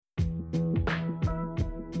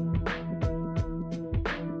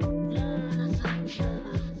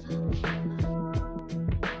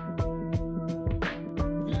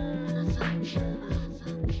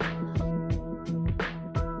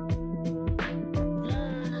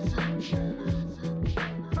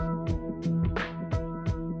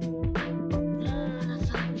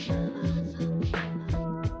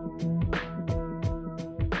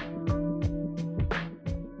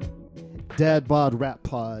Dad Bod Rap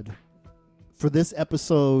Pod. For this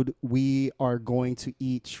episode, we are going to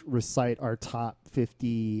each recite our top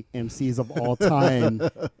 50 MCs of all time.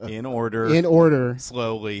 In order. In order.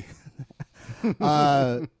 Slowly.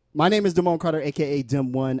 My name is Damone Carter, a.k.a.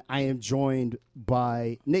 Dim One. I am joined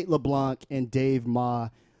by Nate LeBlanc and Dave Ma.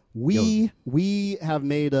 We have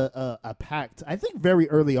made a pact, I think very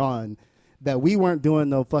early on, that we weren't doing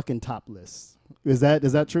no fucking top lists. Is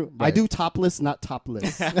that true? Right. I do top lists, not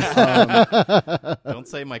topless. Don't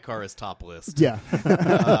say my car is topless. Yeah.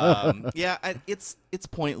 It's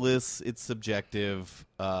pointless. It's subjective.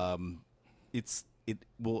 It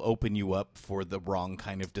will open you up for the wrong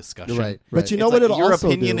kind of discussion. Right. But you know what it'll your also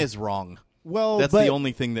opinion do? is wrong. Well, that's the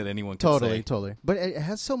only thing that anyone can say. Totally. But it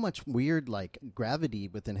has so much weird like gravity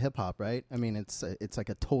within hip hop, right? I mean, it's like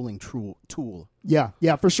a tolling tool.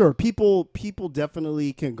 Yeah, for sure. People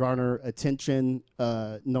definitely can garner attention,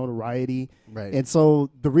 notoriety, right? And so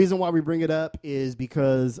the reason why we bring it up is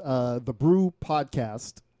because the Brew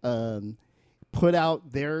podcast put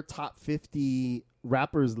out their top 50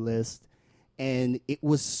 rappers list, and it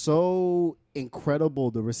was so incredible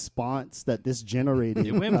the response that this generated.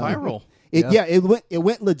 It went viral. It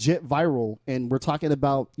went legit viral, and we're talking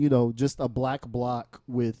about just a black block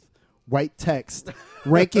with white text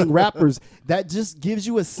ranking rappers. That just gives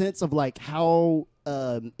you a sense of like how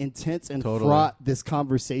intense and fraught this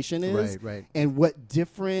conversation is, right, and what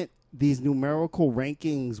different these numerical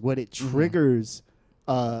rankings, what it triggers.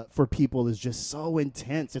 For people is just so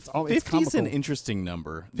intense. It's 50 is an interesting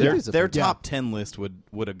number. Their top 10 list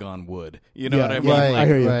would have gone wood. You know what I mean? Right, I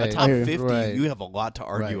hear you. A top 50, right. you have a lot to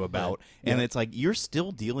argue about, and Yeah. it's like you're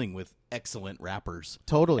still dealing with excellent rappers.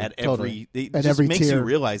 Totally. It just every makes tier. you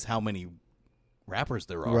realize how many rappers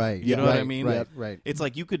there are. Right. You know what I mean? Right. It's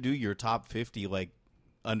like you could do your top 50 like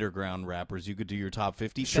underground rappers. You could do your top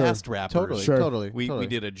 50 Sure. fast rappers. Totally. Sure. Totally. We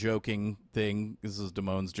did a joking thing. This is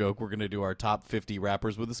Damone's joke. We're going to do our top 50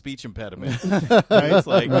 rappers with a speech impediment. Right? It's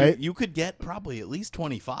like Right. you could get probably at least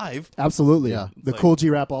 25. Absolutely. Yeah. The Like- Cool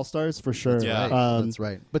G Rap All Stars for sure. Yeah. That's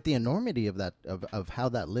right. But the enormity of that of how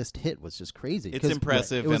that list hit was just crazy. It's 'Cause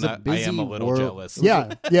impressive, it was and a I busy am a little world. jealous.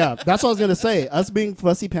 Yeah. That's what I was gonna say. Us being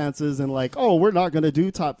fussy pantsers and like, oh, we're not gonna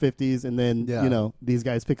do top 50s, and then these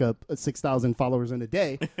guys pick up 6,000 followers in a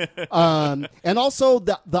day, and also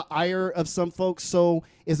the ire of some folks. So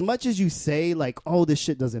as much as you say like, oh, this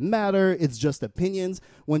shit doesn't matter, it's just opinions.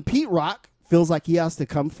 When Pete Rock feels like he has to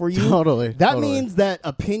come for you, that means that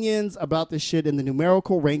opinions about this shit in the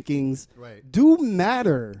numerical rankings do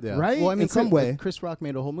matter, right? Well, I mean, in some way. Chris Rock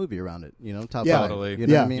made a whole movie around it. Top Yeah. five. Totally. You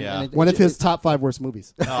know what I mean? Yeah. And One of his top 5 worst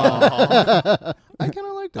movies. Oh, I kind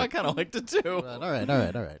of liked it. I kind of liked it too. All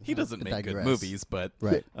right. He doesn't make good digress. movies, but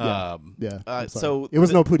Right. I'm sorry. so it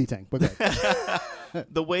was no Pootie Tank, but go ahead.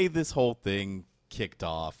 the way this whole thing kicked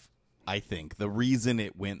off, I think the reason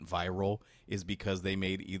it went viral is because they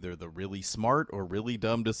made either the really smart or really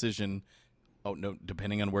dumb decision. Oh no,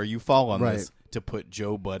 depending on where you fall on this, to put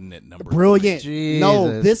Joe Budden at number Brilliant. 3. No,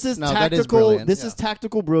 Jesus. this is No, that tactical. is brilliant. This Yeah. is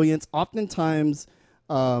tactical brilliance. Oftentimes,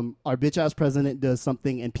 our bitch ass president does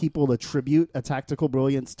something and people attribute a tactical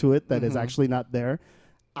brilliance to it that is actually not there.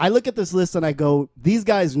 I look at this list and I go, these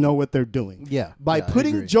guys know what they're doing. Yeah. By Yeah, I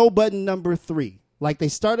putting agree. Joe Budden number 3. Like they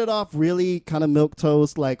started off really kind of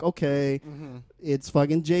milquetoast, like, okay, it's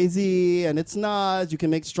fucking Jay-Z and it's Nas. You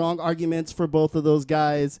can make strong arguments for both of those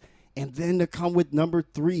guys. And then to come with number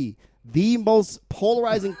 3, the most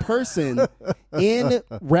polarizing person in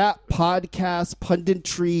rap, podcast,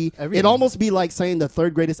 punditry. Everything. It'd almost be like saying the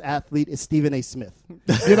third greatest athlete is Stephen A. Smith.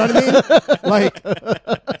 You know what I mean? Like,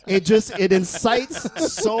 it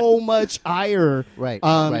incites so much ire. Right.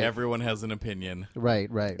 Everyone has an opinion. Right.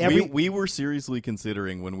 We were seriously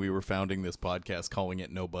considering when we were founding this podcast calling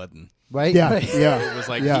it No Budden. Right. Yeah, Right. yeah. It was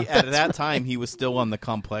like at that time he was still on the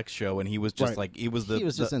Complex show, and he was just like he was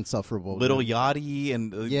just insufferable. Little Yachty,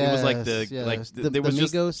 and it was like there was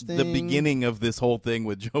just Migos the thing. beginning of this whole thing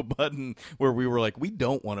with Joe Budden, where we were like, we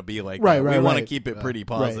don't want to be like Right, that. right, we want to right. keep it pretty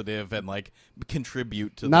positive and like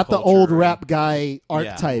contribute to Not the the old culture. rap guy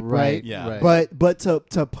archetype, right? Yeah. Right. But to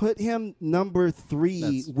put him number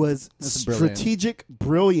 3 was that's brilliant. strategic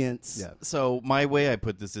brilliance. Yeah. So my way I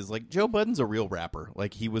put this is like Joe Budden's a real rapper.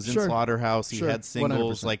 Like he was in Sure. Slaughterhouse. He Sure. had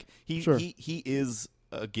singles. 100%. Like Sure. he is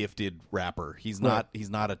a gifted rapper. He's Right.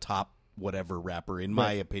 not a top whatever rapper in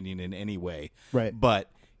my opinion in any way. Right.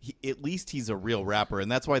 But at least he's a real rapper,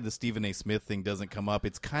 and that's why the Stephen A. Smith thing doesn't come up.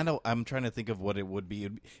 It's kind of I'm trying to think of what it would be.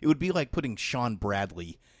 It would be like putting Sean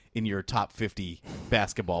Bradley in your top 50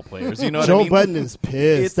 basketball players. You know what Joe I mean? Budden is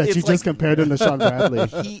pissed that you like, just compared him to Sean Bradley.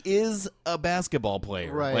 He is a basketball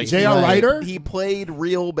player. Right. Like, J.R. Ryder? He played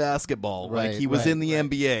real basketball. Right, Like he was right, in the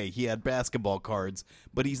NBA. He had basketball cards,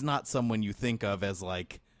 but he's not someone you think of as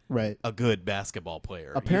like Right. a good basketball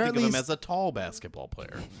player. Apparently you think of him as a tall basketball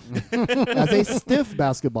player. As a stiff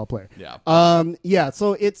basketball player. Yeah. Yeah,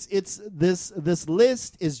 so it's this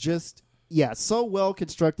list is just so well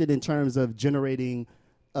constructed in terms of generating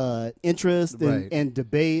interest Right. and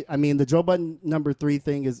debate. I mean, the Joe Budden number 3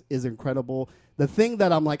 thing is incredible. The thing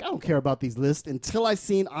that I'm like, I don't care about these lists until I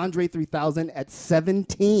seen Andre 3000 at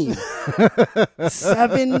 17.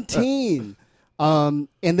 17. And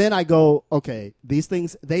then I go, okay, these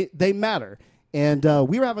things they matter. And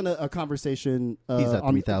we were having a conversation He's at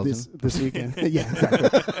on 3,000 this weekend. Yeah,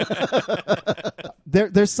 exactly.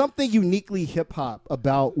 There's something uniquely hip hop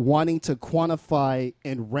about wanting to quantify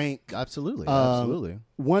and rank. Absolutely, absolutely.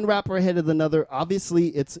 One rapper ahead of another. Obviously,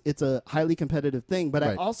 it's a highly competitive thing, but I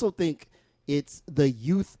Right. also think it's the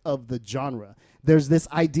youth of the genre. There's this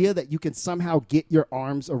idea that you can somehow get your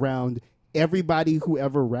arms around everybody who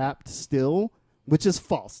ever rapped still, which is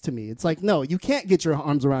false to me. It's like, no, you can't get your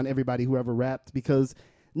arms around everybody who ever rapped because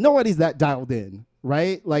nobody's that dialed in,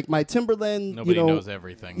 right? Like my Timberland, Nobody you know, knows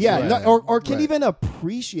everything. yeah, Right. or can Right. even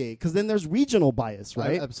appreciate, because then there's regional bias,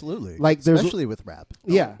 right? Absolutely. Like, there's- especially with rap.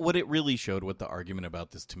 Yeah, What it really showed, what the argument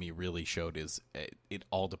about this to me really showed, is it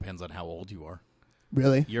all depends on how old you are.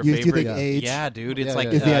 really. Your you favorite think age? Yeah, dude. It's Yeah, like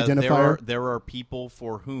yeah, Is the yeah. identifier? there are people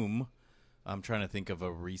for whom I'm trying to think of a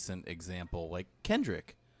recent example, like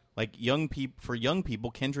Kendrick. Like young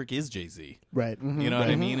people, Kendrick is Jay-Z. Right. You know what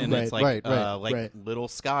I mean? And Right. it's like Right, right, like right. Little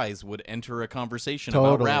Skies would enter a conversation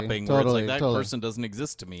Totally, about rapping where it's totally, like that totally. person doesn't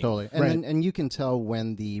exist to me. Totally. And Right. then, and you can tell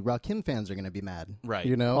when the Rakim fans are going to be mad. Right.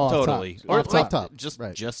 You know? Off Totally. top. Or Off it's like top. just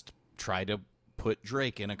Right. just try to put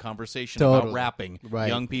Drake in a conversation Totally. about rapping. Right.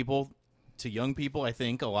 Young people, I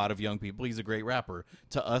think a lot of young people, he's a great rapper.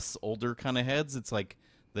 To us older kind of heads, it's like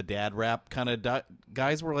the dad rap kind of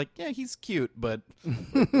guys were like, yeah, he's cute, but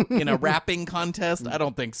in a rapping contest, I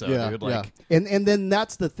don't think so, Yeah, dude. yeah. Like, And then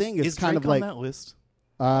that's the thing. It's is kind Drake of like on that list?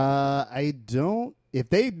 I don't. If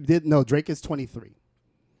they did, no, Drake is 23.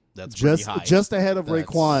 That's pretty Just high. just ahead of That's-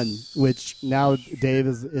 Raekwon, which now Dave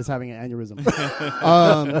is having an aneurysm.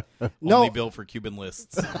 No, Only built for Cuban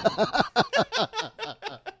lists.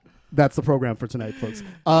 that's the program for tonight, folks.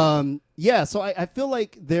 Yeah, so I feel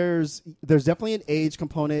like there's definitely an age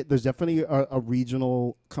component. There's definitely a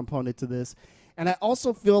regional component to this, and I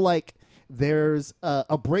also feel like there's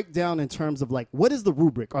a breakdown in terms of like what is the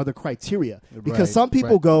rubric or the criteria, because Right, some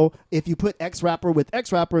people right. go, if you put X rapper with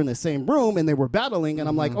X rapper in the same room and they were battling, and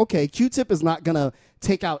I'm like, okay, Q-Tip is not gonna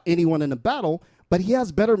take out anyone in a battle, but he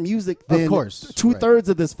has better music than course, 2/3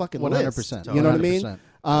 of this fucking 100%, list. You know what I mean?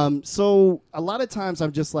 100%. So a lot of times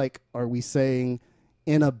I'm just like, are we saying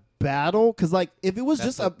in a battle? Because like if it was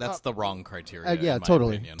That's, just that's the wrong criteria. Yeah, in my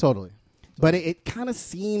totally. opinion. Totally. but it kind of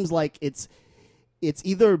seems like it's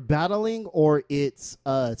either battling or it's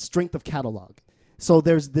strength of catalog. So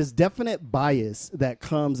there's this definite bias that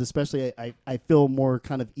comes, especially I feel more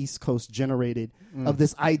kind of East Coast generated, of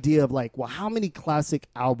this idea of like, well, how many classic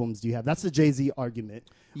albums do you have? That's the Jay-Z argument.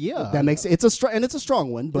 Yeah. That makes it's a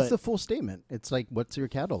strong one, but It's the full statement. It's like, what's your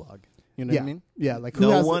catalog? You know yeah, what I mean? yeah, like who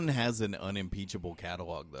No has one has an unimpeachable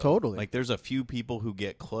catalog, though. Totally. Like, there's a few people who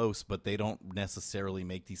get close, but they don't necessarily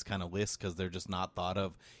make these kind of lists because they're just not thought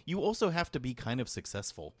of. You also have to be kind of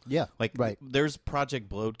successful. Yeah, Like, right. there's Project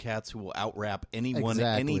Blowcats who will out-rap anyone,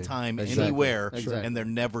 Exactly. anytime, Exactly. anywhere, Exactly. and they're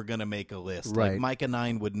never going to make a list. Right. Like, Micah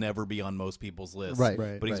 9 would never be on most people's lists. Right.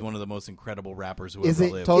 But he's Right. one of the most incredible rappers who is ever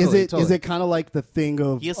it lived. Totally, is totally. it kind of like the thing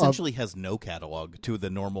of He essentially has no catalog to the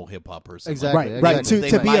normal hip-hop person. Exactly. Right, right, exactly.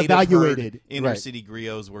 to They be might have heard evaluated. Inner Right. City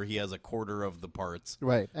Griots, where he has a quarter of the parts.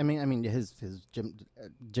 Right. I mean, his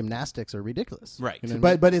gymnastics are ridiculous. Right. You know what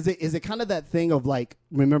I mean? But is it kind of that thing of like,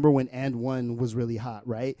 remember when And One was really hot,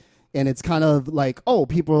 right? And it's kind of like, oh,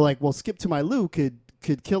 people are like, well, Skip to My Lou could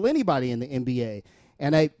kill anybody in the NBA.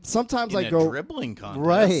 And I sometimes In I a go, dribbling contest.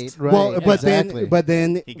 Right. Right. well, exactly. but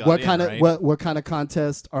then He got what in, kind of right? what kind of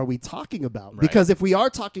contest are we talking about? Right. Because if we are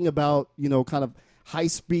talking about, kind of high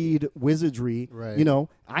speed wizardry, Right.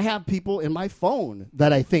 I have people in my phone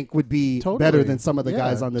that I think would be Totally. better than some of the Yeah,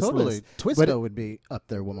 guys on this totally. list. Twisto But it- would be up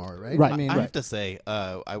there with more, right? Right. I mean, I have to say,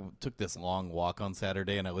 I took this long walk on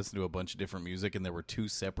Saturday and I listened to a bunch of different music, and there were two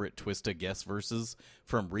separate Twista guest verses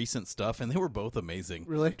from recent stuff, and they were both amazing.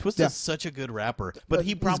 Really? Twista's Yeah. such a good rapper, but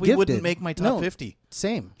he he's probably wouldn't gifted. make my top No. 50.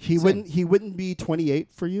 same. He Same. wouldn't be 28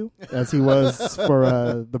 for you as he was for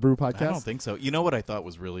the Brew podcast. I don't think so. You know what I thought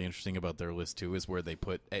was really interesting about their list too is where they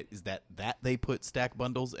put they put stack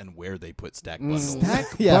bundles and where they put stack bundles. Stack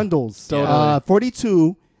Yeah. bundles. Totally.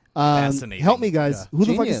 42. Fascinating. Help me, guys. Yeah. Who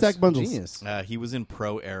the fuck is Genius. Stack Bundles? Genius. He was in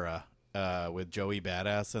Pro Era with Joey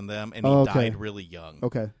Badass and them, and he Oh, okay. died really young.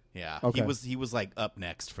 Okay. Yeah, Okay. he was like up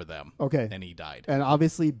next for them. Okay. And he died. And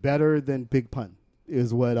obviously better than Big Pun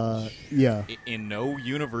is what, yeah. In no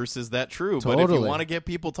universe is that true, but if you Totally. want to get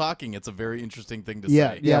people talking, it's a very interesting thing to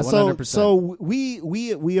Yeah, say. yeah. So, 100%. so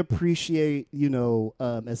we appreciate,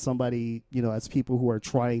 as somebody, as people who are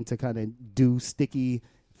trying to kind of do sticky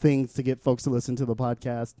things to get folks to listen to the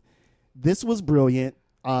podcast. This was brilliant.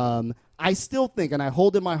 I still think, and I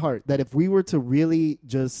hold in my heart, that if we were to really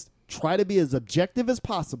just try to be as objective as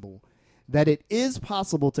possible, that it is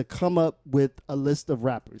possible to come up with a list of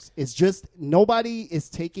rappers. It's just nobody is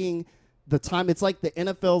taking the time. It's like the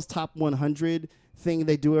NFL's top 100 thing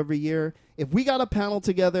they do every year. If we got a panel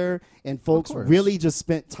together and folks course. really just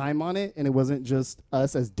spent time on it, and it wasn't just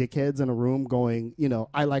us as dickheads in a room going,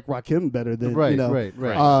 I like Rakim better than, Right.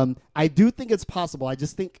 I do think it's possible. I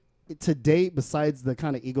just think to date, besides the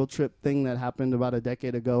kind of ego trip thing that happened about a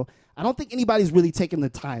decade ago, I don't think anybody's really taken the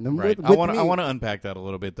time. And Right. with I want me- to unpack that a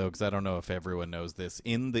little bit though, because I don't know if everyone knows this.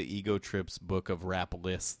 In the Ego Trips book of rap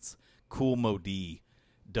lists, Kool Moe Dee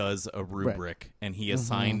does a rubric, and he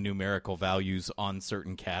assigned numerical values on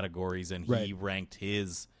certain categories, and he ranked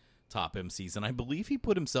his top MCs, and I believe he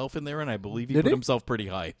put himself in there, and I believe he Did put he? himself pretty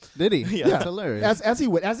high. Did he? Yeah. That's hilarious. as he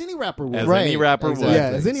would, as any rapper would. As Right, any rapper exactly. would. Yeah,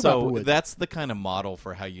 as any so rapper would. that's the kind of model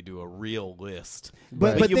for how you do a real list.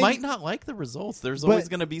 But- But, but you they- might not like the results. There's but- always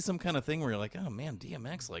going to be some kind of thing where you're like, oh man,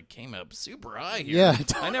 DMX came up super high here. Yeah.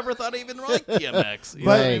 I never thought I even liked DMX. You know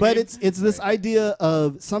But what I but mean? it's this idea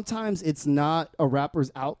of sometimes it's not a rapper's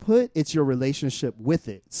output, it's your relationship with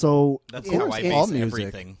it. So That's in- how I in- base all music.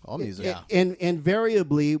 everything. All music. Yeah. And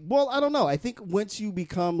invariably, well, I don't know. I think once you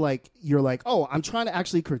become like, you're like, oh, I'm trying to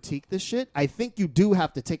actually critique this shit, I think you do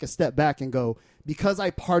have to take a step back and go, because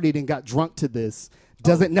I partied and got drunk to this,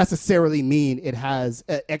 doesn't necessarily mean it has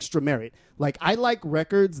extra merit. Like, I like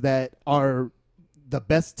records that are the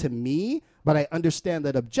best to me, but I understand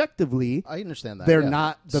that objectively, I understand that. they're yeah.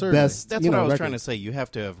 not the Certainly. best. That's what I was record. trying to say. You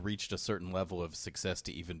have to have reached a certain level of success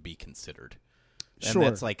to even be considered. And Sure,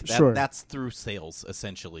 that's like sure. that's through sales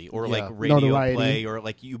essentially, or Yeah. like radio Notoriety. play, or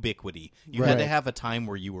like ubiquity. You Right. had to have a time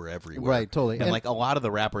where you were everywhere, Right, totally. And, And- like a lot of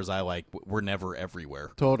the rappers I like were never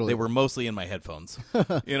everywhere. Totally. they were mostly in my headphones.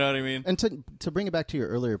 You know what I mean? And to bring it back to your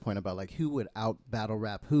earlier point about like who would out battle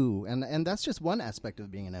rap who, and that's just one aspect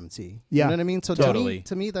of being an MC. Yeah. You know what I mean? So Totally.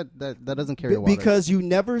 to me that doesn't carry water. Because you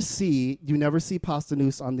never see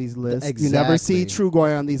Pastanus on these lists. You never see Exactly.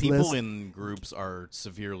 Trugoy on these People lists. in groups are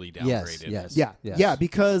severely Yes, downgraded. yes. Yeah, Yes. yeah,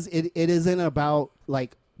 because it isn't about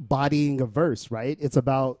like bodying a verse, right? It's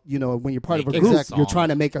about, when you're part of a Making group, a song. you're trying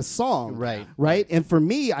to make a song, Right. And for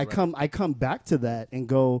me, I come back to that and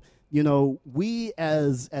go, we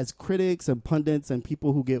as critics and pundits and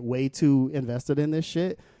people who get way too invested in this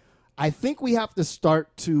shit, I think we have to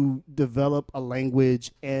start to develop a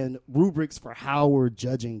language and rubrics for how we're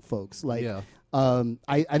judging folks. Like, Yeah.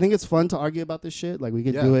 I think it's fun to argue about this shit. Like, we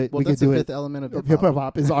could Yeah. do it. Well, we that's could do the it. fifth element of Hip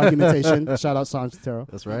hop is argumentation. Shout out Sanj Tero.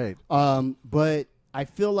 That's right. But I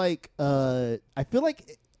feel like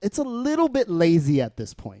it's a little bit lazy at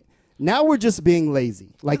this point. Now we're just being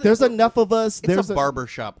lazy. Like, there's enough of us. It's There's a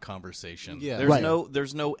barbershop conversation. Yeah. There's Right.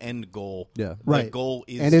 there's no end goal. Yeah. The Right. goal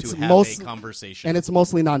is And it's to have most- a conversation. and it's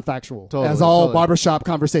mostly non-factual, Totally, as all totally. barbershop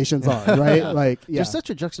conversations are, right? Like, yeah. There's such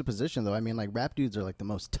a juxtaposition, though. I mean, like, rap dudes are like the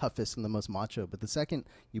most toughest and the most macho, but the second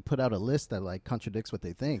you put out a list that like contradicts what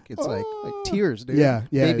they think, it's like tears, dude. Yeah,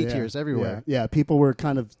 baby yeah. tears everywhere. Yeah, people were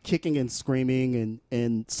kind of kicking and screaming,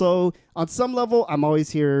 and so on some level, I'm always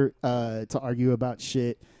here to argue about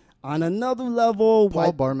shit. On another level,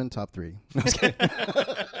 Paul Barman top 3.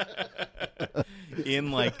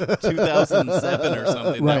 in like 2007 or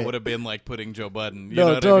something, Right. that would have been like putting Joe Budden. You No,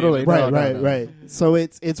 know what totally. I mean? right, No, right, no. right. So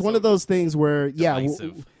it's one of those things where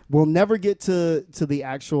divisive. we'll never get to the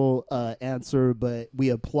actual answer, but we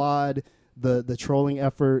applaud the trolling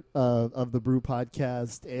effort of the Brew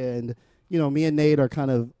podcast, and me and Nate are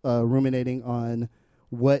kind of ruminating on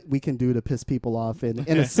what we can do to piss people off in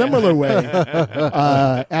a similar way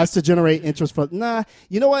as to generate interest.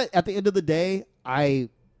 You know what? At the end of the day, I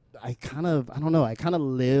kind of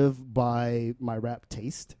live by my rap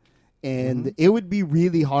taste, and it would be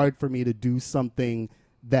really hard for me to do something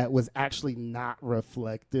that was actually not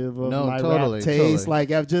reflective of my totally, rap taste. totally.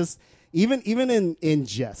 Like, I've just even in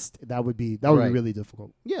jest, that would be Right. really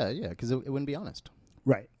difficult. Yeah, because it wouldn't be honest.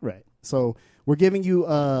 Right. So we're giving you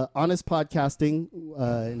honest podcasting,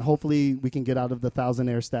 and hopefully we can get out of the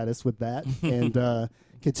thousandaire status with that and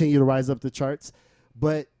continue to rise up the charts.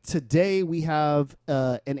 But today we have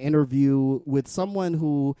an interview with someone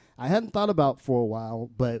who I hadn't thought about for a while,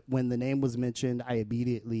 but when the name was mentioned, I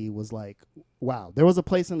immediately was like, wow. There was a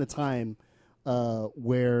place in the time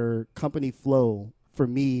where Company Flow, for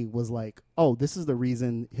me, was like, oh, this is the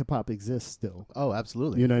reason hip-hop exists still. Oh,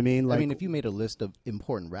 absolutely. You know what I mean? Like, I mean, if you made a list of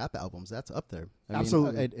important rap albums, that's up there.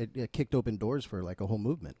 Absolutely. It kicked open doors for like a whole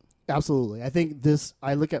movement. Absolutely. I think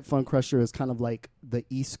I look at Fun Crusher as kind of like the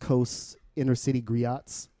East Coast inner city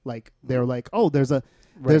griots. Like, they're like, oh, there's a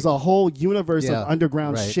whole universe of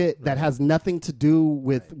underground shit that has nothing to do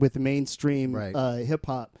with mainstream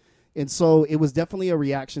hip-hop. And so it was definitely a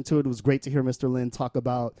reaction to it. It was great to hear Mr. Lin talk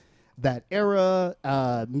about that era,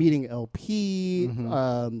 meeting LP,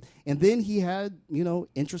 and then he had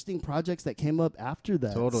interesting projects that came up after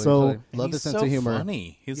that. Totally. So love his sense of humor.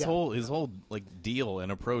 Funny. His whole like deal and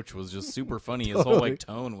approach was just super funny. His whole like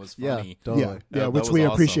tone was funny. Yeah, totally. Yeah, which was we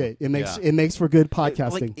awesome. appreciate. It makes for good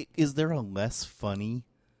podcasting. Like, is there a less funny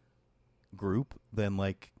group than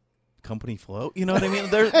like Company Flow? You know what I mean?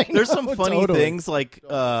 There's some funny things like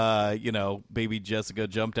Baby Jessica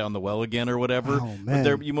jumped down the well again or whatever. Oh, man.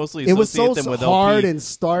 But you mostly It was associate so them with hard LP. and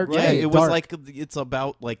stark. Yeah, and it was dark. like it's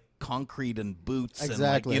about like concrete and boots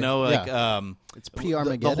Exactly. and It's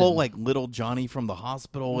pre-Armageddon. the whole like Little Johnny from the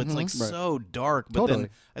hospital. It's like so dark. But Totally. then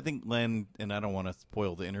I think Len, and I don't want to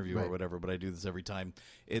spoil the interview or whatever, but I do this every time.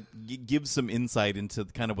 It gives some insight into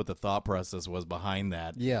kind of what the thought process was behind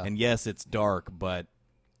that. Yeah. And yes, it's dark, but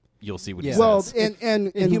you'll see what he well, says.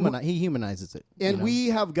 and he humanizes it. And we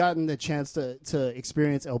have gotten the chance to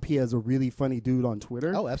experience LP as a really funny dude on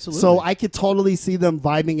Twitter. Oh, absolutely. So I could totally see them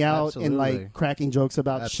vibing out and Absolutely. like cracking jokes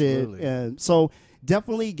about Absolutely. shit. And so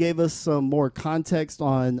definitely gave us some more context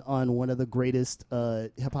on one of the greatest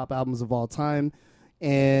hip hop albums of all time.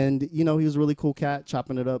 And he was a really cool cat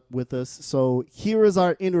chopping it up with us. So here is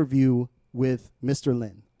our interview with Mr.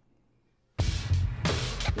 Lin.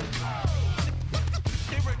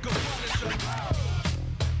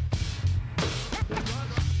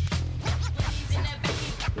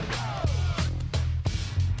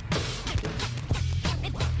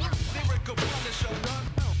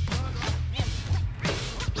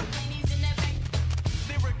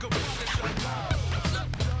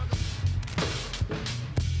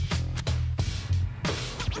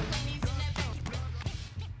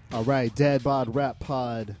 All right, Dad Bod Rap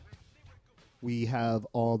Pod. We have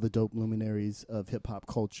all the dope luminaries of hip hop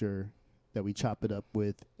culture that we chop it up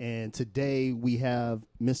with. And today we have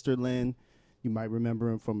Mr. Lin. You might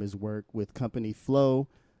remember him from his work with Company Flow.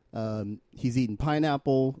 He's eating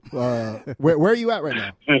pineapple. Where are you at right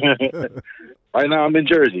now? Right now I'm in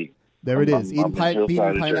Jersey. There it is. I'm Eating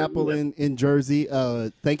in pineapple Jersey, in Jersey.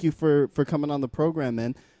 Thank you for coming on the program,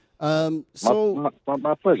 man. So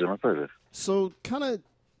my pleasure. So kind of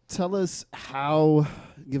tell us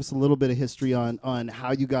give us a little bit of history on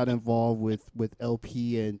how you got involved with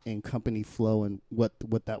LP and Company Flow and what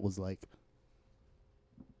that was like.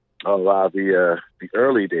 Oh wow, the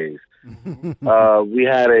early days. We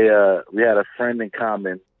had a friend in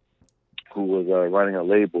common who was running a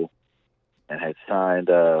label and had signed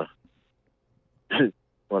what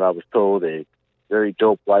I was told, a very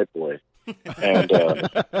dope white boy. And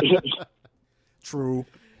True.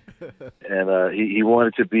 And he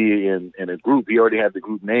wanted to be in a group. He already had the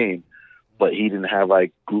group name, but he didn't have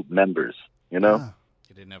like group members, He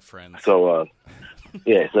didn't have friends. So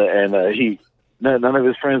he none of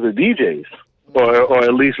his friends are DJs, or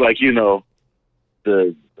at least like to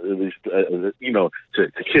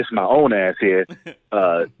kiss my own ass here.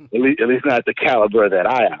 At least not the caliber that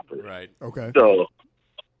I operate. Right. Okay. So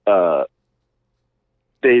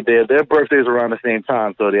their birthdays were around the same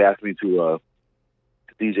time, so they asked me to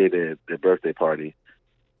DJ their birthday party,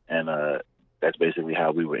 and that's basically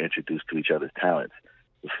how we were introduced to each other's talents.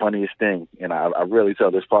 The funniest thing, and I really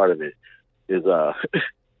tell this part of it, is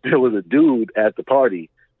there was a dude at the party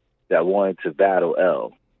that wanted to battle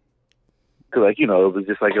L, because it was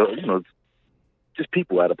just like just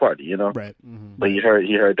people at a party, Right. Mm-hmm. But he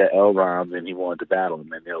heard that L rhyme and he wanted to battle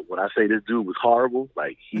him. And when I say this dude was horrible,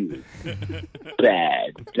 like he was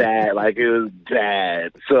bad, like it was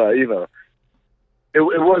bad. So it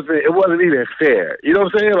wasn't even fair. You know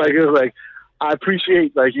what I'm saying? Like it was like I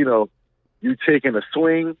appreciate you taking a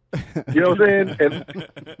swing. You know what I'm saying?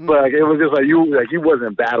 But like, it was just like you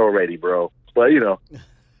wasn't battle ready, bro. But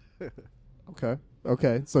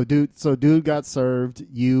Okay. So dude got served.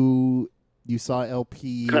 You saw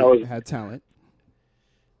LP had talent.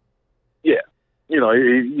 Yeah,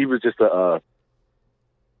 he was just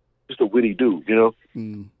just a witty dude, you know.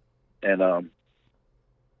 Mm. And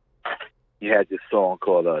he had this song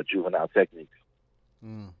called Juvenile Techniques,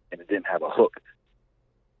 and it didn't have a hook.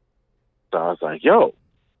 So I was like, yo,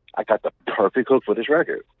 I got the perfect hook for this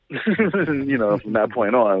record. You know, from that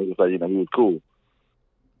point on, it was like, you know, he was cool.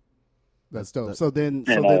 That's dope. So then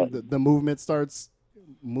the movement starts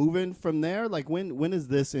moving from there. Like when is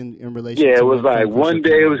this in relation? Yeah, to it was like one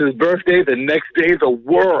day it was his birthday, the next day the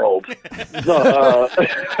world. So,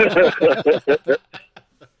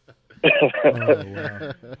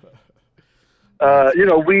 you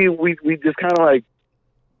know, we just kind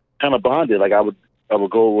of bonded. Like I would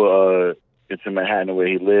go into Manhattan where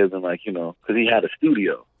he lived, and like, you know, because he had a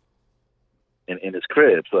studio in his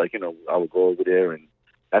crib, so like, you know, I would go over there, and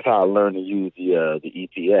that's how I learned to use the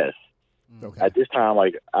EPS. Okay. At this time,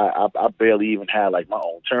 like I barely even had like my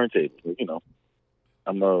own turntable. You know,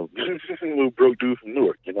 I'm a little broke dude from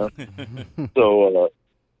Newark. You know, so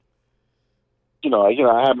you know,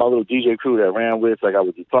 I had my little DJ crew that I ran with. Like I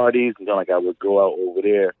would do parties, and then like I would go out over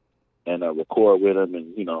there and record with them,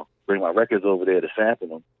 and you know, bring my records over there to sample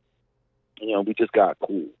them. And, you know, we just got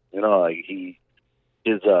cool. You know, like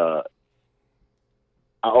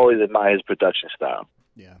I always admire his production style.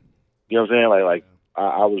 Yeah. You know what I'm saying? Like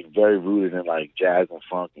I was very rooted in like jazz and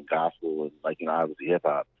funk and gospel and like, you know, obviously hip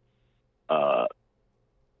hop.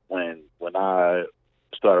 When I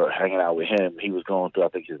started hanging out with him, he was going through, I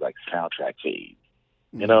think, his like soundtrack phase.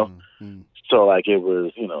 You know? Mm-hmm. So like it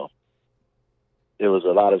was, you know, it was a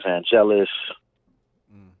lot of Vangelis.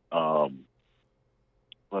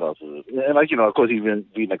 What else is it? And like, you know, of course, he's been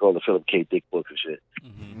reading like all the Philip K. Dick books and shit.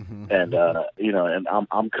 Mm-hmm. And you know, and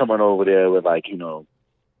I'm coming over there with like, you know,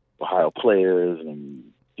 Ohio Players and,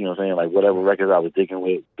 you know what I'm saying, like whatever records I was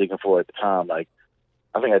digging for at the time. Like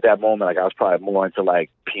I think at that moment, like I was probably more into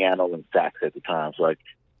like piano and sax at the time. So like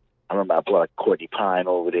I remember I brought like Courtney Pine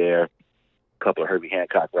over there, a couple of Herbie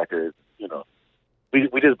Hancock records. You know, we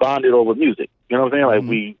just bonded over music. You know what I'm saying?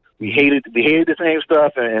 Like we hated the same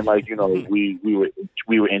stuff, and like, you know, we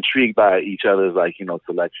were intrigued by each other's like, you know,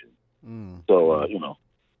 selection. So you know,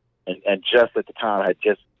 and just at the time I had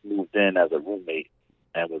just moved in as a roommate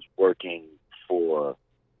and was working for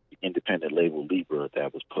the independent label Libra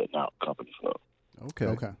that was putting out company stuff.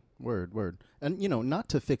 Okay. Word. And you know, not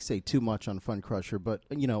to fixate too much on Fun Crusher, but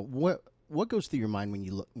you know, what goes through your mind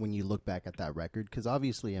when you look back at that record? Because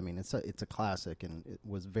obviously, I mean, it's a classic and it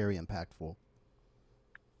was very impactful.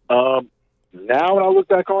 Now when I look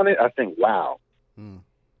back on it, I think, wow,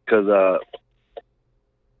 because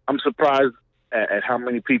I'm surprised at how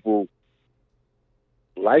many people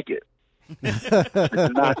like it. It's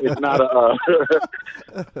not a.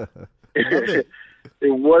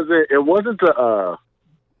 It wasn't for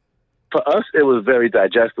us. It was very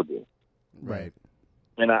digestible, right?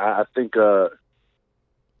 And I think, you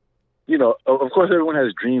know, of course, everyone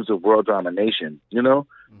has dreams of world domination, you know,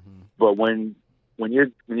 but when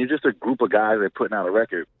you're just a group of guys that are putting out a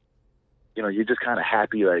record, you know, you're just kind of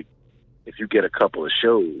happy, like if you get a couple of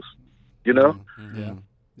shows, you know. Yeah.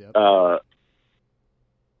 Yep.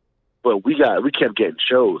 But we kept getting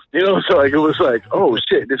shows, you know. So like it was like, oh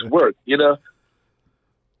shit, this worked, you know.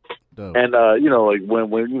 Dope. And you know, like when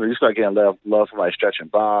you know, you start getting love from like Stretch and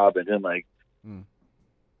Bob, and then like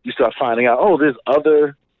you start finding out, oh, there's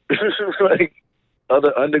other like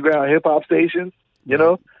other underground hip hop stations, you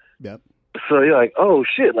know. Yep. So you're like, oh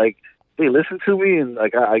shit, like they listen to me, and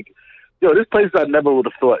like this place I never would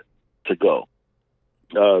have thought to go.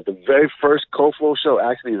 The very first Koflo show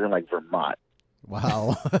actually is in like Vermont.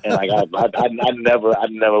 Wow. And like I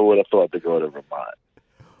never would have thought to go to Vermont.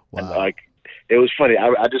 Wow. And like it was funny.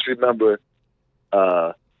 I just remember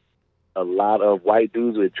a lot of white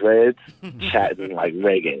dudes with dreads chatting like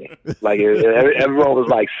reggae. Like everyone was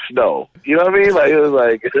like Snow. You know what I mean? Like it was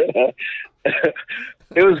like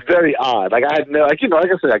it was very odd. Like I had no, like, you know,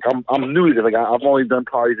 like I said, like I'm new to it. Like I've only done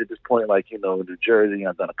parties at this point, like, you know, in New Jersey.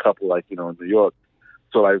 I've done a couple, like, you know, in New York.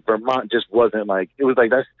 So like Vermont just wasn't like, it was like,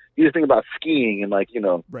 that's, you just think about skiing and like, you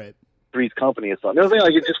know, right, Three's Company or something. You know what I'm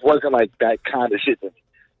saying? Like it just wasn't like that kind of shit to me.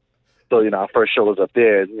 So, you know, our first show was up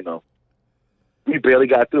there, and, you know, we barely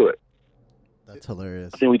got through it. That's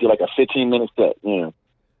hilarious. I think we did like a 15-minute set. Yeah.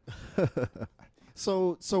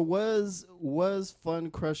 So was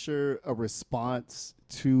Fun Crusher a response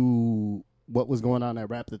to what was going on at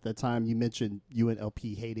Rap at that time? You mentioned you and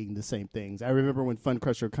LP hating the same things. I remember when Fun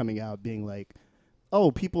Crusher coming out being like,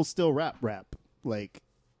 "Oh, people still rap." Like,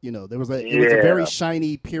 you know, it was a very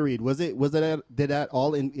shiny period. Did that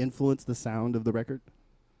all influence the sound of the record?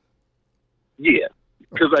 Yeah,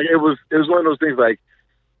 because like it was one of those things like,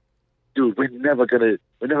 dude, we're never gonna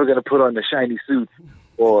put on the shiny suits,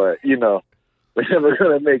 or, you know, we're never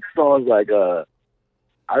gonna make songs like I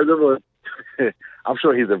remember. I'm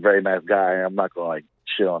sure he's a very nice guy. I'm not gonna like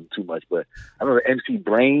shit on him too much, but I remember MC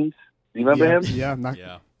Brains. You remember him?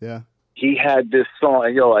 Yeah. He had this song,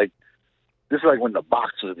 and like this is like when the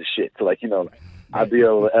box was the shit. So like I'd be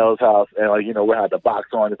over at L's house, and like we had the box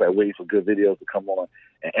on, just like waiting for good videos to come on,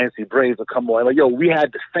 and MC Brains would come on, and like we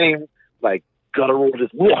had the same like guttural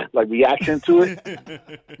just like reaction to it.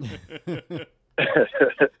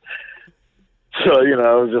 So it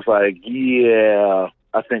was just like, yeah,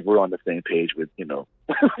 I think we're on the same page with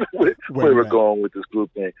where we're going with this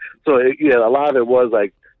group thing. So a lot of it was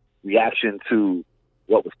like reaction to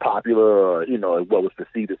what was popular, or what was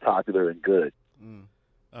perceived as popular and good.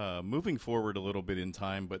 Moving forward a little bit in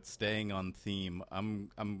time, but staying on theme,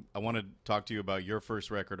 I want to talk to you about your first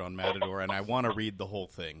record on Matador, and I want to read the whole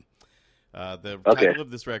thing. The title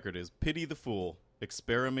of this record is "Pity the Fool: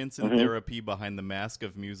 Experiments in Therapy Behind the Mask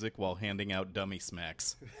of Music While Handing Out Dummy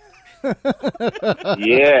Smacks."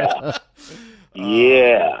 Yeah.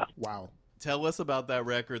 Yeah. Wow. Tell us about that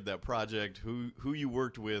record, that project, who you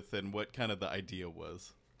worked with, and what kind of the idea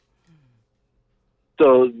was.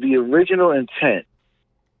 So the original intent,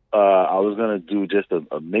 I was gonna do just a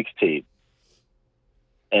mixtape,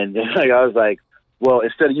 and then I was like, well,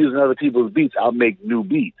 instead of using other people's beats, I'll make new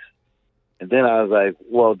beats. And then I was like,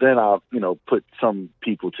 well, then I'll put some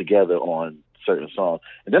people together on certain songs.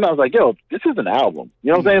 And then I was like, yo, this is an album.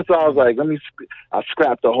 You know what I'm saying? So I was like, I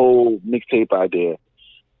scrapped the whole mixtape idea.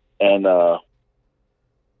 And I was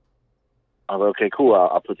like, okay, cool,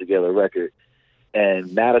 I'll put together a record.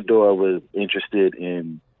 And Matador was interested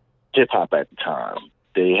in hip-hop at the time.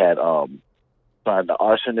 They had signed The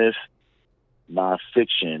Arsonist,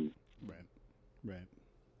 Non-Fiction. Right.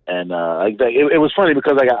 And it was funny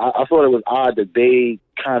because I thought it was odd that they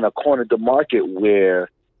kind of cornered the market where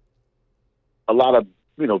a lot of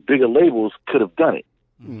bigger labels could have done it.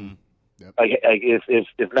 Mm-hmm. Yep. Like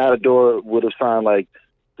if Matador would have signed like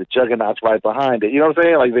the Juggernauts right behind it, you know what I'm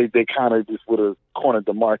saying? Like they kind of just would have cornered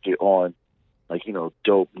the market on like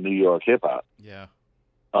dope New York hip hop. Yeah.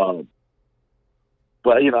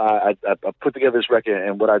 But I put together this record,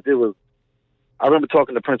 and what I did was I remember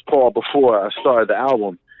talking to Prince Paul before I started the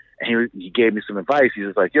album. And he gave me some advice. He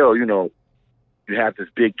was like, yo, you have this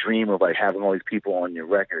big dream of like having all these people on your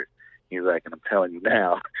record. He's like, and I'm telling you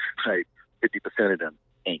now, like 50% of them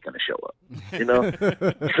ain't gonna show up.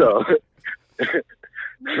 So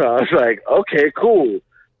I was like, okay, cool.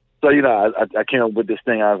 So I came up with this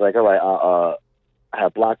thing. I was like, all right, I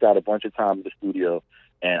have blocked out a bunch of time in the studio,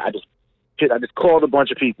 and I just called a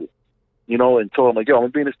bunch of people, and told them like, yo, I'm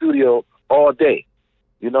gonna be in the studio all day.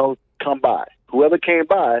 Come by. Whoever came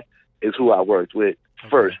by is who I worked with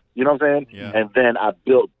first. You know what I'm saying? Yeah. And then I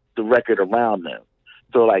built the record around them.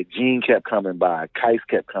 So like Gene kept coming by, Kais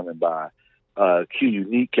kept coming by, Q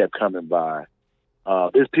Unique kept coming by.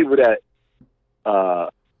 There's people that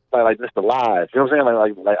like Mr. Live. You know what I'm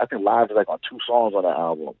saying? Like I think Live is like on 2 songs on that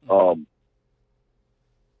album.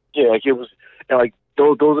 Yeah, like it was, and like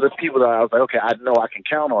those are the people that I was like, okay, I know I can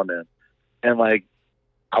count on them, and like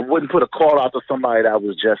I wouldn't put a call out to somebody that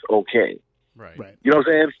was just okay. Right. You know what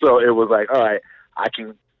I'm saying? So it was like, all right, I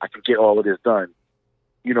can get all of this done.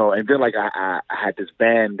 And then like I had this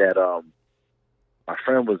band that my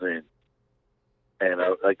friend was in, and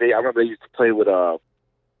I remember they used to play with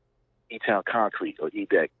E-Town Concrete or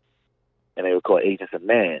E-Deck, and they were called Agents of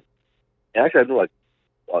Man. And actually I knew like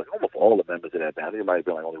almost all the members of that band. I think it might have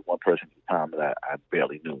been like only one person at the time that I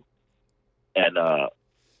barely knew. And I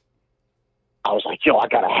was like, yo, I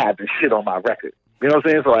gotta have this shit on my record. You know what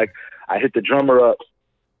I'm saying? So like I hit the drummer up,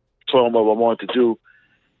 told him what I wanted to do,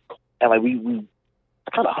 and like we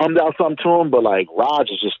kind of hummed out something to him, but like Raj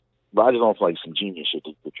is on like some genius shit,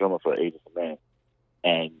 the drummer for Agents of Man,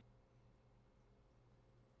 and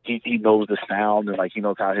he knows the sound and like he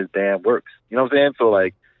knows how his band works. You know what I'm saying? So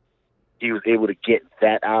like he was able to get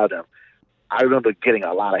that out of him. I remember getting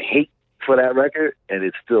a lot of hate for that record, and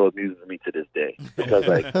it still amuses me to this day because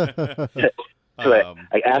like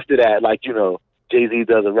after that, like Jay-Z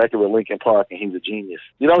does a record with Linkin Park, and he's a genius.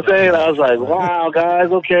 You know what I'm saying? I was like, wow,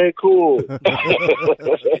 guys, okay, cool.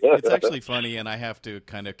 It's actually funny, and I have to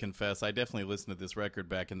kind of confess, I definitely listened to this record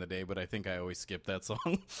back in the day, but I think I always skipped that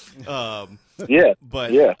song. Yeah.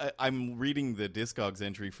 But yeah. I'm reading the Discogs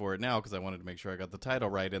entry for it now because I wanted to make sure I got the title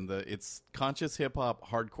right, and it's conscious hip-hop,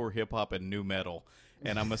 hardcore hip-hop, and new metal.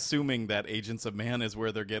 And I'm assuming that Agents of Man is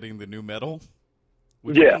where they're getting the new metal?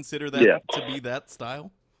 Would you consider that to be that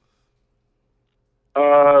style?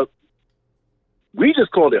 We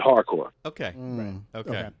just called it hardcore. Okay. Right.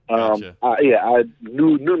 Okay. Okay. Gotcha.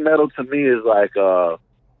 New metal to me is like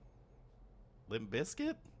Limp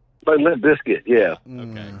Bizkit? Like Limp Bizkit, yeah.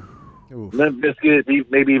 Okay. Oof. Limp Bizkit,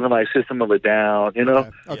 maybe even like System of a Down, you know?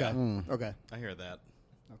 Okay. Yeah. Okay. I hear that.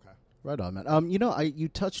 Okay. Right on, man. You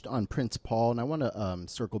touched on Prince Paul, and I want to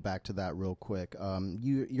circle back to that real quick.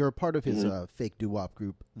 You're a part of his fake doo-wop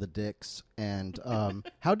group, the Dicks, and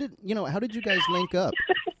how did you guys link up?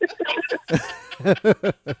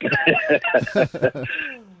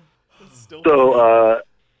 So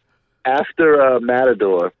after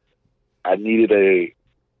Matador, I needed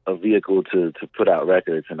a vehicle to put out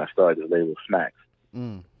records, and I started the label Smacks.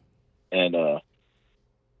 Mm. And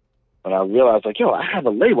when I realized, like, yo, I have a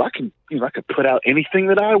label, I can put out anything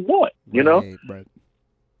that I want, you know. Right.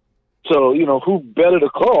 So who better to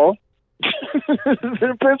call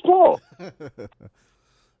than Prince Paul?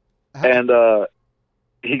 And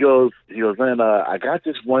he goes, man, I got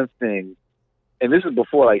this one thing, and this is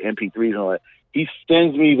before like MP3s and all that. He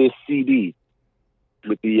sends me this CD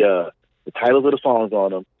with the titles of the songs on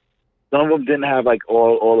them. Some of them didn't have like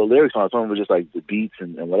all the lyrics on it. Some of them were just like the beats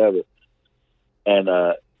and whatever.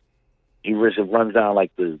 And he just runs down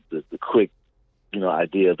like the quick,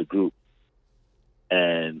 idea of the group.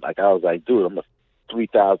 And like I was like, dude, I'm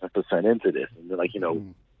 3,000% into this. And then like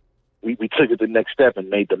we took it the next step and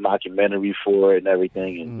made the documentary for it and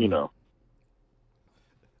everything. And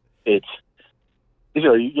it's I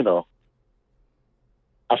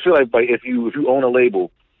feel like if you own a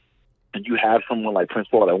label and you have someone like Prince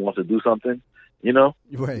Paul that wants to do something,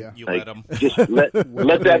 Right. Yeah. You like, let him. just let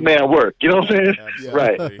that man work. You know what I'm saying?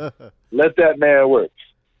 Absolutely. Right. Let that man work.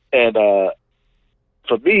 And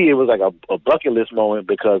for me, it was like a bucket list moment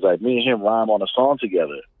because like me and him rhyme on a song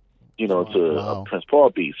together, to Wow. a Prince Paul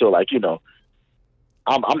beat. So like,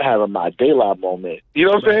 I'm having my daylight moment. You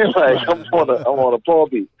know what I'm saying? Like I'm on a Paul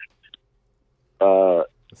beat. And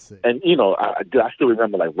I still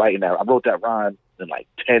remember like writing that. I wrote that rhyme in like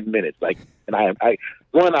 10 minutes. Like, and I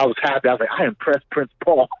was happy. I was like, I impressed Prince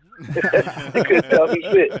Paul. He couldn't tell me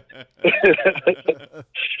shit.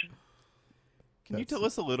 Can you tell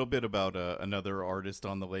us a little bit about another artist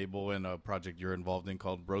on the label and a project you're involved in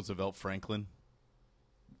called Roosevelt Franklin?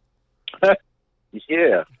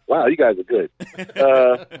 Yeah. Wow, you guys are good.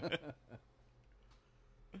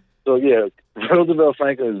 So yeah, Roosevelt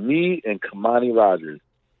Franklin is me and Kamani Rogers.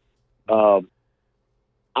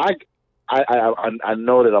 I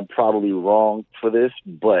know that I'm probably wrong for this,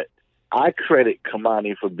 but I credit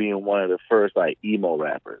Kamani for being one of the first like emo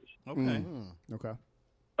rappers. Okay. Okay.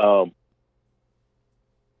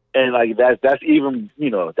 And like that's even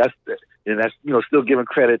that's still giving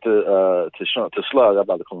credit to Slug. I'm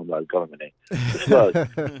about to call him like government name. Slug.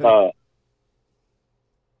 But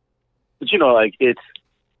like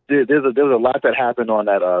there's a lot that happened on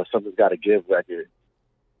that Something's Gotta Give record.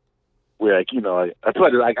 Where like I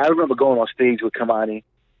feel like I remember going on stage with Kamani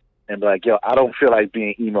and be like, yo, I don't feel like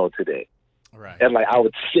being emo today. Right. And like I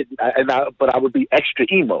would sit but I would be extra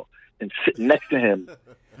emo and sit next to him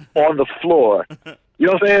on the floor. You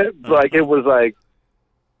know what I'm saying? Like it was like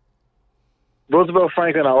Roosevelt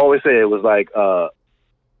Franklin. I always say it was like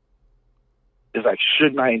it's like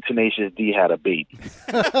Suge Knight and Tenacious D had a baby.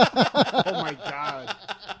 Oh my God!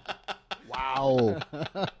 Wow.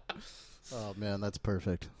 Oh man, that's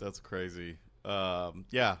perfect. That's crazy.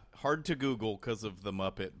 Yeah, hard to Google because of the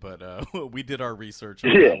Muppet, but we did our research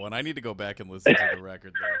on that one. I need to go back and listen to the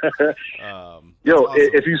record though. Yo, awesome.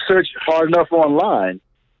 if you search hard enough online,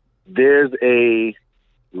 there's a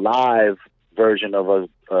live version of us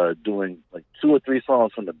doing like 2 or 3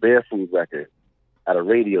 songs from the Bear Food record at a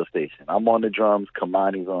radio station. I'm on the drums,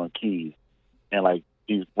 Kamani's on keys, and like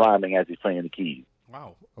he's rhyming as he's playing the keys.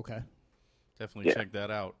 Wow. Okay. Definitely check that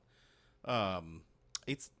out. I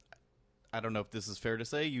don't know if this is fair to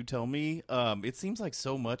say. You tell me. It seems like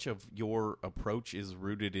so much of your approach is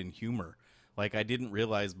rooted in humor. Like I didn't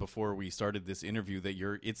realize before we started this interview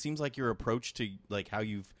that it seems like your approach to like how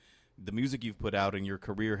the music you've put out in your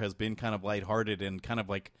career has been kind of lighthearted and kind of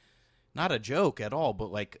like not a joke at all,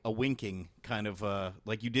 but like a winking kind of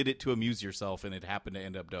like you did it to amuse yourself and it happened to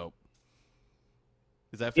end up dope.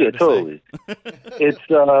 Is that fair to totally. say? It's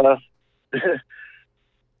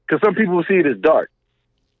because some people see it as dark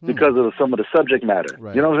because of some of the subject matter.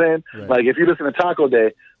 Right. You know what I'm saying? Right. Like if you listen to Taco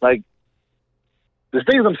Day, like the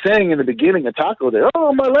things I'm saying in the beginning of Taco Day,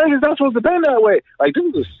 oh, my leg is not supposed to bend that way. Like this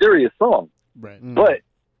is a serious song, Right. but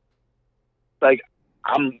like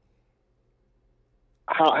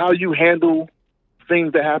how you handle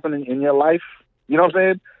things that happen in your life, you know what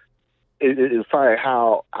I'm saying? It's probably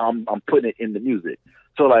how I'm putting it in the music.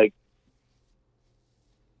 So like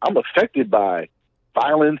I'm affected by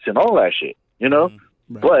violence and all that shit, you know?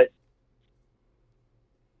 Right. But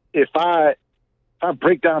if I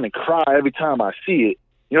break down and cry every time I see it,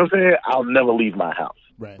 You know what I'm saying? I'll never leave my house.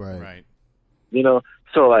 Right. You know?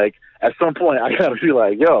 So, like, at some point, I got to be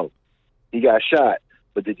like, yo, he got shot.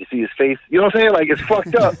 But did you see his face? You know what I'm saying? Like, it's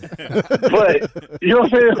fucked up. But, you know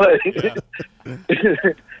what I'm saying?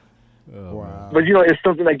 Like, Wow. but, you know, it's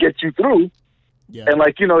something that gets you through. Yeah. And,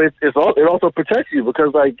 like, you know, it also protects you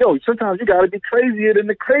because, like, yo, sometimes you got to be crazier than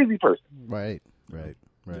the crazy person. Right. In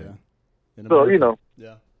So, America. you know.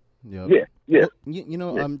 Yep. Yeah. Well, you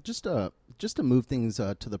know, just to move things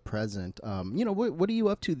to the present, you know, what are you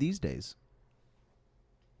up to these days?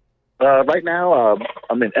 Right now,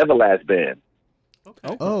 I'm in Everlast band.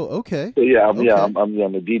 Okay. Oh, okay. So, I'm Okay.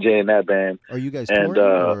 I'm a DJ in that band. Are you guys And,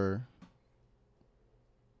 touring or?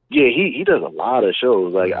 Yeah, he does a lot of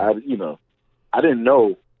shows. Like, I didn't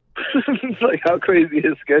know like how crazy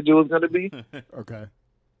his schedule was going to be. Okay.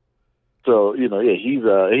 So, you know, yeah, he's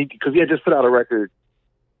because he had just put out a record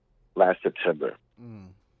last September.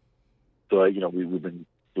 So, you know, we've been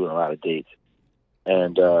doing a lot of dates,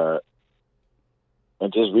 and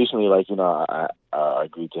just recently, like, you know, I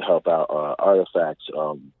agreed to help out Artifacts.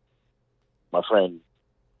 My friend,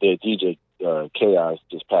 their DJ Chaos,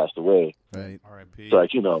 just passed away. Right. R.I.P. So,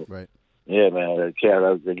 like, you know, Right. yeah, man,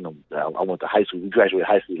 Chaos. You know, I went to high school. We graduated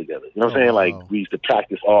high school together. You know what I'm saying? Wow. Like, we used to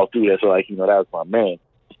practice all through that. So, like, you know, that was my man.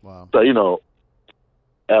 Wow. So, you know,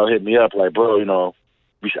 Al hit me up like, bro, you know,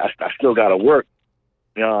 I still got to work.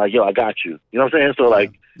 You know, like, yo, I got you. You know what I'm saying? So,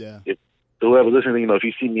 like, Yeah. if whoever listening, you know, if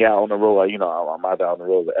you see me out on the road, like, you know, I'm either out on the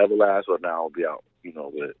road with Everlast or now I'll be out, you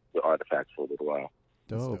know, with Artifacts for a little while.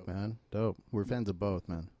 Dope, man. Dope. We're fans of both,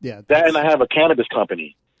 man. Yeah. That, and I have a cannabis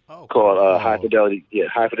company Oh, called Oh. High Fidelity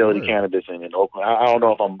Word. Cannabis in Oakland. I don't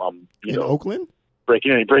know if I'm you In know, Oakland?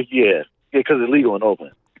 yeah, because it's legal in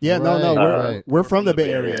Oakland. Yeah, no. Right. We're from the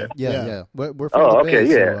Bay Area. Yeah. We're from Oh, the okay, Bay,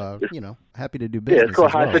 yeah. so, you know, happy to do Yeah, business. it's called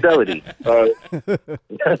as High well. Fidelity.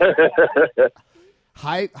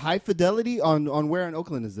 High Fidelity on where in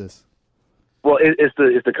Oakland is this? Well, it's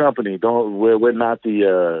the company. We're not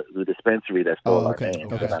the dispensary that's Oh, still our okay, name.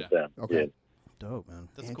 okay. We're not them. Okay. Yeah. Dope, man.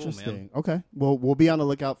 That's cool, Interesting. man. Okay. Well, we'll be on the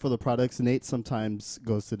lookout for the products. Nate sometimes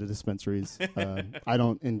goes to the dispensaries. I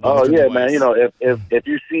don't. Oh yeah, twice. man. You know, if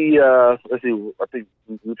you see, let's see. I think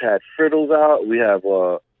we've had Frittles out. We have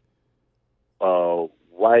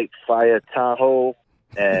White Fire Tahoe,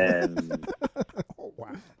 and Oh, wow.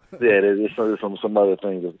 yeah, there's some other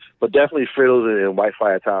things, but definitely Frittles and White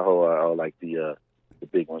Fire Tahoe are like the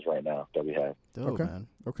big ones right now that we have. Dope, Okay. man.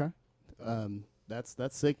 Okay.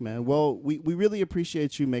 That's sick, man. Well, we really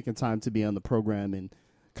appreciate you making time to be on the program and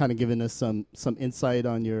kind of giving us some insight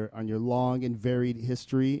on your long and varied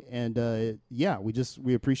history. And yeah,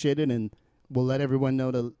 we appreciate it, and we'll let everyone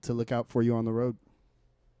know to look out for you on the road.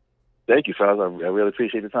 Thank you, fellas. I really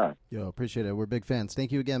appreciate the time. Yo, appreciate it. We're big fans.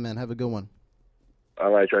 Thank you again, man. Have a good one.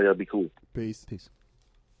 All right, y'all. Y'all be cool. Peace. Peace.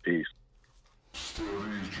 Peace.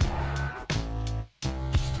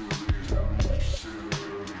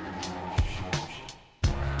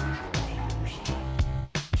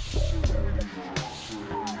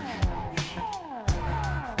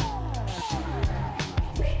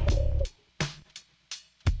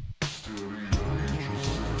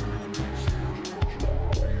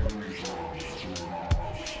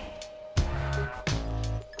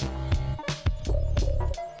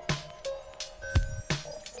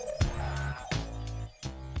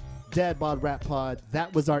 Dad Bod Rap Pod.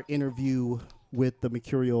 That was our interview with the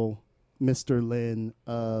mercurial Mr. Lin.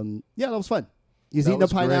 Yeah, that was fun. He's That eating a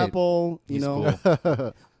was great. pineapple. You He's know,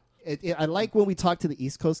 cool. I like when we talk to the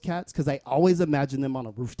East Coast cats because I always imagine them on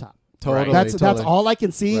a rooftop. Totally. That's totally. all I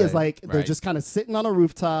can see is Right. like they're Right. just kind of sitting on a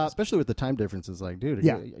rooftop. Especially with the time differences, like, dude,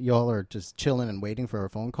 Yeah. y'all are just chilling and waiting for a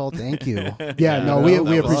phone call. Thank you. Yeah, no, we that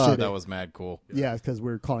was- appreciate That it. was mad cool. Yeah, because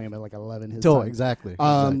we're calling him at like 11 his Oh, time. exactly.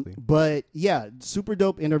 But yeah, super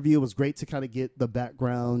dope interview. It was great to kind of get the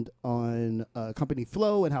background on Company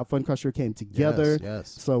Flow and how Fun Crusher came together. Yes.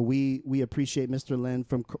 So we appreciate Mr. Lin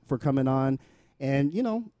for coming on, and you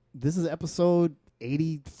know this is episode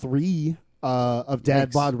 83 of Dad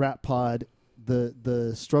Yikes. Bod Rap Pod.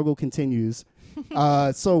 The struggle continues.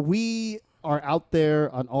 So we are out there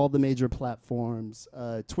on all the major platforms: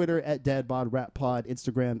 Twitter at Dad Bod Rap Pod,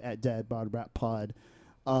 Instagram at Dad Bod Rap Pod.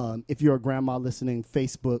 If you're a grandma listening,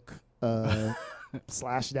 Facebook /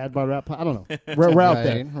 Dad Bod Rap Pod. I don't know. We're out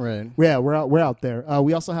there. Right. Yeah, we're out there.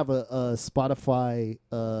 We also have a Spotify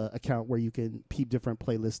account where you can peep different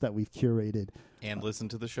playlists that we've curated. And listen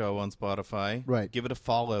to the show on Spotify. Right. Give it a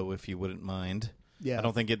follow if you wouldn't mind. Yeah, I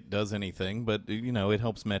don't think it does anything, but you know, it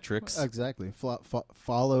helps metrics. Exactly.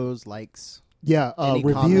 Follows, likes. Yeah, Any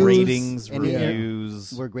reviews, comments? Ratings, Any-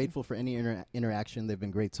 reviews. We're grateful for any interaction. They've been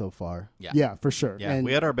great so far. Yeah. Yeah, for sure. Yeah, And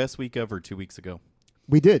we had our best week ever 2 weeks ago.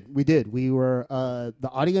 We did. We were the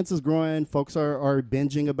audience is growing. Folks are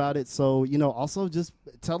binging about it. So, also just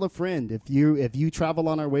tell a friend. If you travel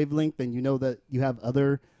on our wavelength and you know that you have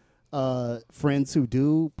other friends who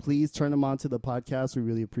do, please turn them on to the podcast. We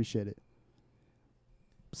really appreciate it.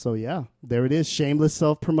 So yeah, there it is. Shameless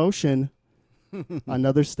self-promotion.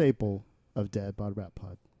 Another staple of Dad Bod Rap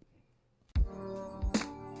Pod.